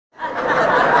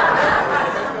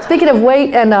Speaking of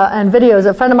weight and videos,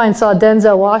 a friend of mine saw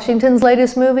Denzel Washington's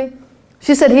latest movie.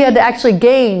 She said he had to actually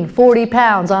gain 40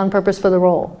 pounds on purpose for the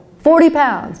role. 40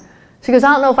 pounds. She goes,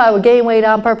 I don't know if I would gain weight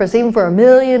on purpose, even for $1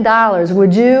 million.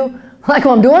 Would you? Like,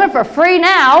 well, I'm doing it for free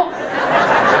now.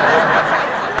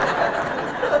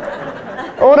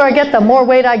 The older I get, the more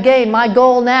weight I gain. My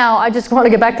goal now, I just want to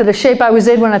get back to the shape I was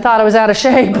in when I thought I was out of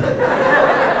shape.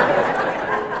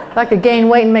 If I could gain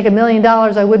weight and make $1 million,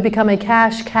 I would become a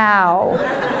cash cow.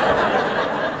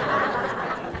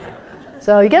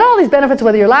 So you get all these benefits,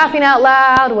 whether you're laughing out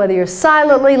loud, whether you're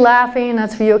silently laughing,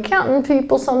 that's for you accountant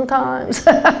people sometimes,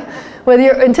 whether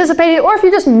you're anticipating, or if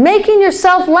you're just making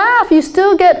yourself laugh, you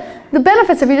still get the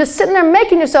benefits if you're just sitting there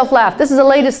making yourself laugh. This is the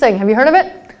latest thing. Have you heard of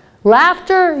it?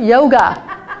 Laughter yoga.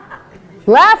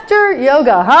 Laughter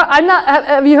yoga. Huh?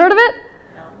 Have you heard of it?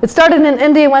 No. It started in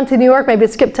India, went to New York, maybe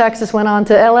it skipped Texas, went on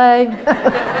to LA.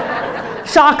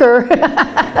 Shocker.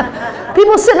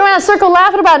 People sitting around in a circle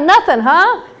laughing about nothing,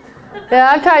 huh?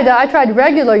 Yeah, I tried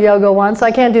regular yoga once.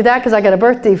 I can't do that because I got a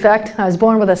birth defect. I was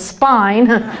born with a spine.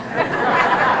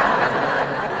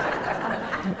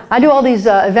 I do all these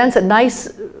events at nice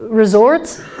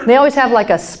resorts. They always have like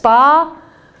a spa.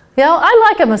 You know, I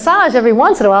like a massage every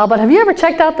once in a while, but have you ever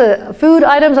checked out the food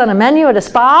items on a menu at a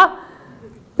spa?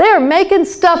 They are making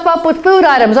stuff up with food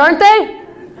items, aren't they?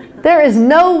 There is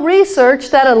no research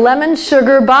that a lemon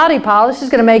sugar body polish is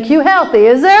going to make you healthy,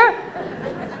 is there?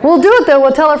 We'll do it though.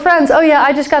 We'll tell our friends, oh yeah,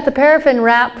 I just got the paraffin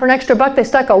wrap. For an extra $1, they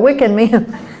stuck a wick in me.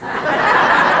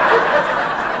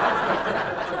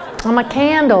 I'm a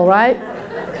candle, right?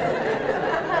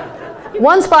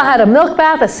 One spa had a milk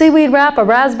bath, a seaweed wrap, a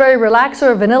raspberry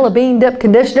relaxer, a vanilla bean dip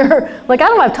conditioner. Like, I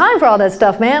don't have time for all that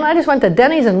stuff, man. I just went to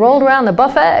Denny's and rolled around the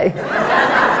buffet.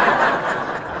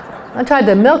 I tried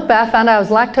the milk bath, found out I was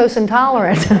lactose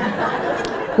intolerant.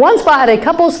 One spa had a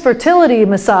couples fertility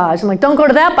massage. I'm like, don't go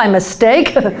to that by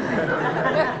mistake.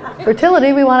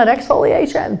 Fertility, we wanted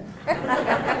exfoliation.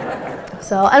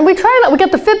 So, and we got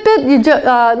the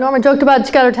Fitbit. Norma joked about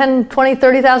she got her 10, 20,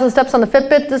 30,000 steps on the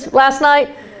Fitbit last night.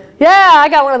 Yeah, I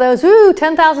got one of those. Ooh,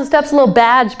 10,000 steps, a little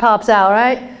badge pops out,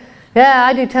 right? Yeah,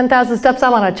 I do 10,000 steps. I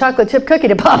want a chocolate chip cookie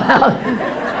to pop out.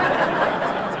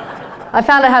 I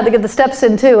found out how to get the steps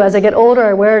in too. As I get older,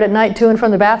 I wear it at night to and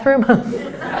from the bathroom.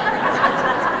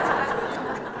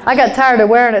 I got tired of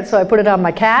wearing it, so I put it on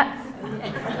my cat.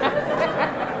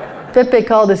 Fitbit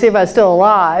called to see if I was still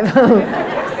alive.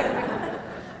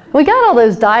 We got all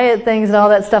those diet things and all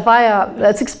that stuff.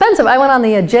 That's expensive. I went on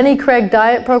the Jenny Craig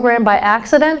diet program by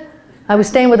accident. I was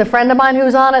staying with a friend of mine who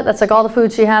was on it. That's like all the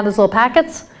food she had, those little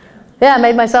packets. Yeah, I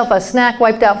made myself a snack,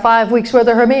 wiped out 5 weeks worth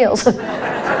of her meals.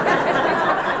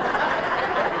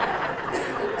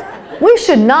 We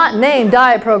should not name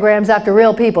diet programs after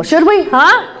real people, should we?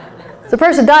 Huh? If the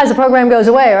person dies, the program goes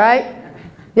away, right?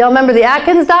 Y'all remember the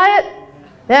Atkins diet?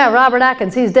 Yeah, Robert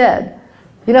Atkins, he's dead.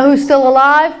 You know who's still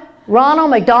alive? Ronald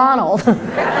McDonald.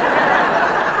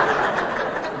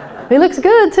 He looks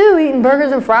good too, eating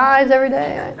burgers and fries every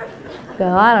day. So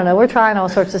I don't know, we're trying all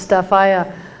sorts of stuff. I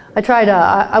went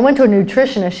to a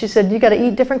nutritionist. She said, you got to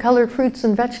eat different colored fruits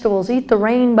and vegetables, eat the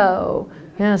rainbow.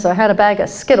 Yeah, so I had a bag of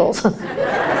Skittles.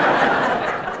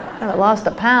 I lost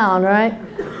a pound, right?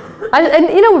 And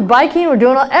you know, we're biking, we're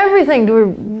doing everything. We're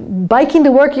biking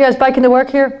to work. You guys biking to work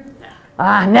here?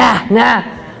 Ah, nah.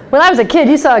 When I was a kid,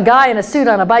 you saw a guy in a suit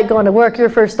on a bike going to work, your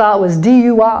first thought was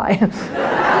DUI.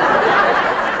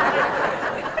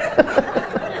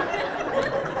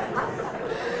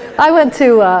 I went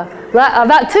to,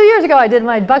 about 2 years ago, I did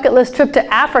my bucket list trip to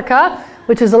Africa,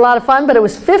 which was a lot of fun, but it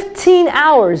was 15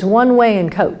 hours one way in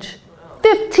coach.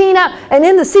 15 hours. And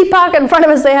in the seat pocket in front of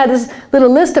us, they had this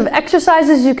little list of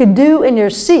exercises you could do in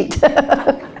your seat.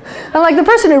 I'm like, the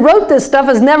person who wrote this stuff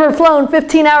has never flown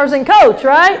 15 hours in coach,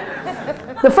 right?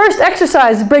 The first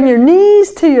exercise is bring your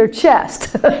knees to your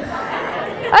chest. I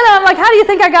know, I'm like, how do you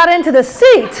think I got into the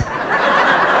seat?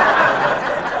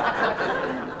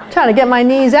 Trying to get my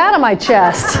knees out of my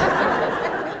chest.